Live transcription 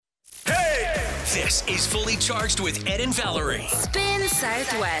This is Fully Charged with Ed and Valerie. Spin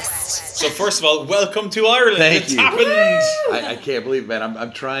Southwest. So first of all, welcome to Ireland. Thank It's you. happened. I can't believe it, man.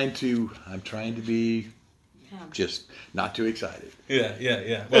 I'm trying to be just not too excited.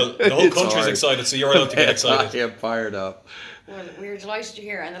 Yeah. Well, the whole It's country's hard. excited, so you're allowed to get excited. I am fired up. Well, we're delighted you're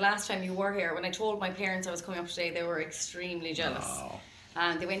here. And the last time you were here, when I told my parents I was coming up today, they were extremely jealous. Oh.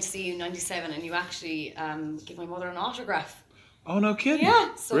 And they went to see you in '97, and you actually gave my mother an autograph. Oh, no kidding.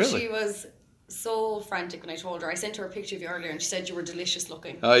 Yeah. So really? she was so frantic when I told her. I sent her a picture of you earlier, and she said you were delicious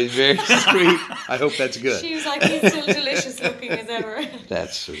looking. Oh, he's very sweet. I hope that's good. She was like, he's still delicious looking as ever.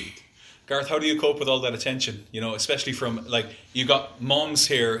 That's sweet. Garth, how do you cope with all that attention? You know, especially from, like, you got moms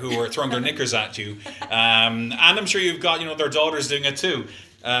here who are throwing their knickers at you. And I'm sure you've got, their daughters doing it too.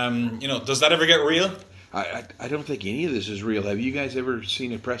 Does that ever get real? I don't think any of this is real. Have you guys ever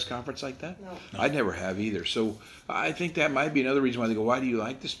seen a press conference like that? No. I never have either. So I think that might be another reason why they go, why do you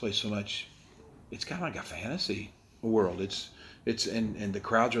like this place so much? It's kind of like a fantasy world. It's and the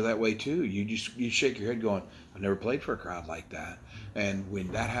crowds are that way too. You shake your head going, I've never played for a crowd like that. And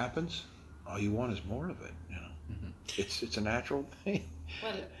when that happens, all you want is more of it. It's a natural thing.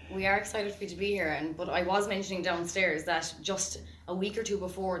 Well, we are excited for you to be here, but I was mentioning downstairs that just a week or two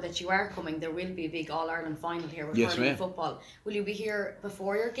before that you are coming, there will be a big All-Ireland final here with Yes, hurling ma'am. football. Will you be here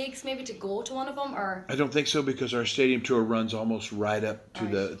before your gigs, maybe to go to one of them, or? I don't think so, because our stadium tour runs almost right up to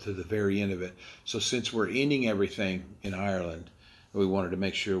the very end of it. So since we're ending everything in Ireland, we wanted to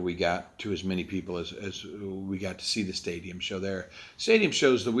make sure we got to as many people as we got to see the stadium show there. Stadium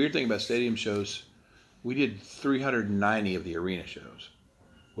shows, the weird thing about stadium shows, we did 390 of the arena shows.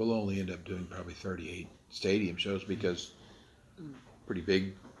 We'll only end up doing probably 38 stadium shows because pretty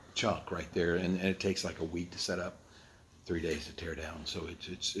big chunk right there, and it takes like a week to set up, 3 days to tear down. So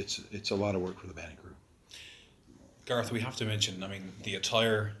it's a lot of work for the band group. Garth, we have to mention, the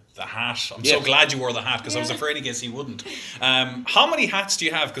attire, the hat. I'm Yes. so glad you wore the hat because I was afraid in case you wouldn't. How many hats do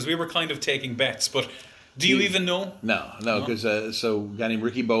you have? Because we were kind of taking bets, but do you even know? No, because so a guy named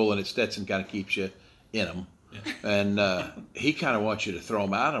Ricky Boland at Stetson kind of keeps you in them, and he kind of wants you to throw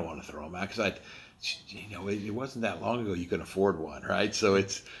them out. I don't want to throw them out because it wasn't that long ago you could afford one, right? So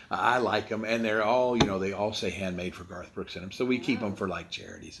I like them, and they're all they all say handmade for Garth Brooks in them. So we keep them for like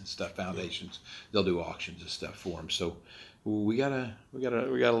charities and stuff, foundations. They'll do auctions and stuff for them. So we got a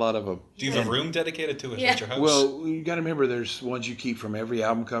lot of them. Do you have a room dedicated to it Yeah. at your house? Well, you got to remember, there's ones you keep from every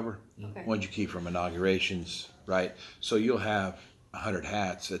album cover, Okay. ones you keep from inaugurations, right? So you'll have 100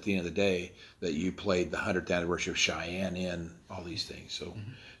 hats at the end of the day that you played the 100th anniversary of Cheyenne in, all these things. So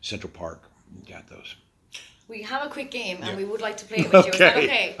Central Park, you got those. We have a quick game, and we would like to play it with you. Is that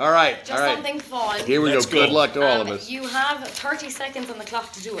okay? All right. Just all right. something fun. Here we Let's go. Good go. luck to all of us. You have 30 seconds on the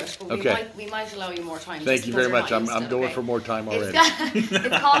clock to do it, but Okay. we might allow you more time. Thank just you because very you're much. not I'm used to it, going okay? for more time already.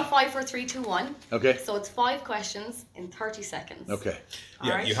 It's called 5, 4, 3, 2, 1. Okay. So it's 5 questions in 30 seconds. Okay.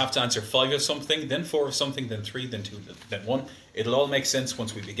 Yeah, Alright. you have to answer 5 of something, then 4 of something, then 3, then 2, then 1. It'll all make sense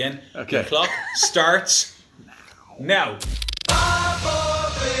once we begin. Okay. The clock starts now. 5, 4,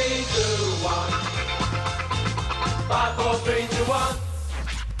 3, 2, 1. 5, 4, 3, 2, 1.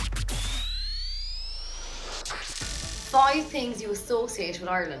 5 things you associate with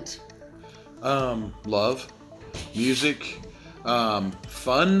Ireland. Love, music,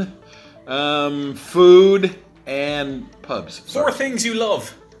 fun, food, and pubs. 4 things you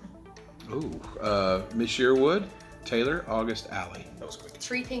love. Ooh, Miss Sherwood, Taylor, August, Alley. That was quick.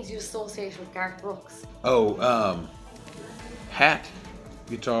 3 things you associate with Garth Brooks. Oh, hat,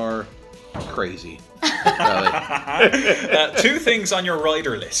 guitar, crazy. Really. 2 things on your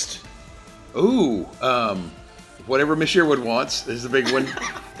rider list. Ooh, whatever Miss Sherwood wants is the big one,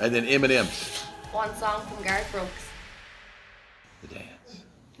 and then M&M's. 1 song from Garth Brooks. The dance.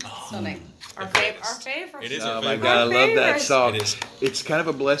 Stunning. Our favorite. It is Oh our my favorite. God, I love that favorite. song. It is. It's kind of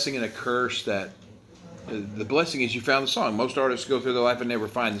a blessing and a curse that the blessing is you found the song. Most artists go through their life and never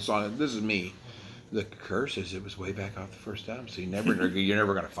find the song. This is me. The curse is it was way back off the first album, so you're never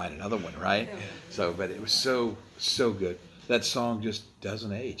going to find another one, right? Yeah. So, but it was so good. That song just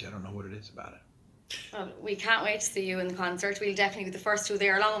doesn't age. I don't know what it is about it. Well, we can't wait to see you in the concert. We'll definitely be the first 2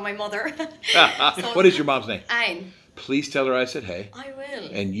 there, along with my mother. So- What is your mom's name? Anne. Please tell her I said hey. I will.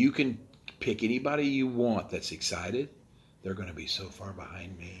 And you can pick anybody you want that's excited. They're going to be so far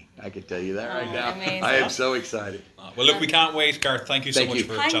behind me. I can tell you that right Oh, now. amazing. I am so excited. Well, look, we can't wait, Garth. Thank you so Thank much you.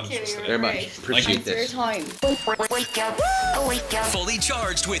 for Thank chatting you. to us You're today. Very great. much. Appreciate Thanks for your this. time. Wake up. Fully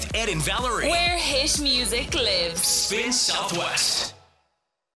Charged with Ed and Valerie. Where hit music lives. Spin Southwest.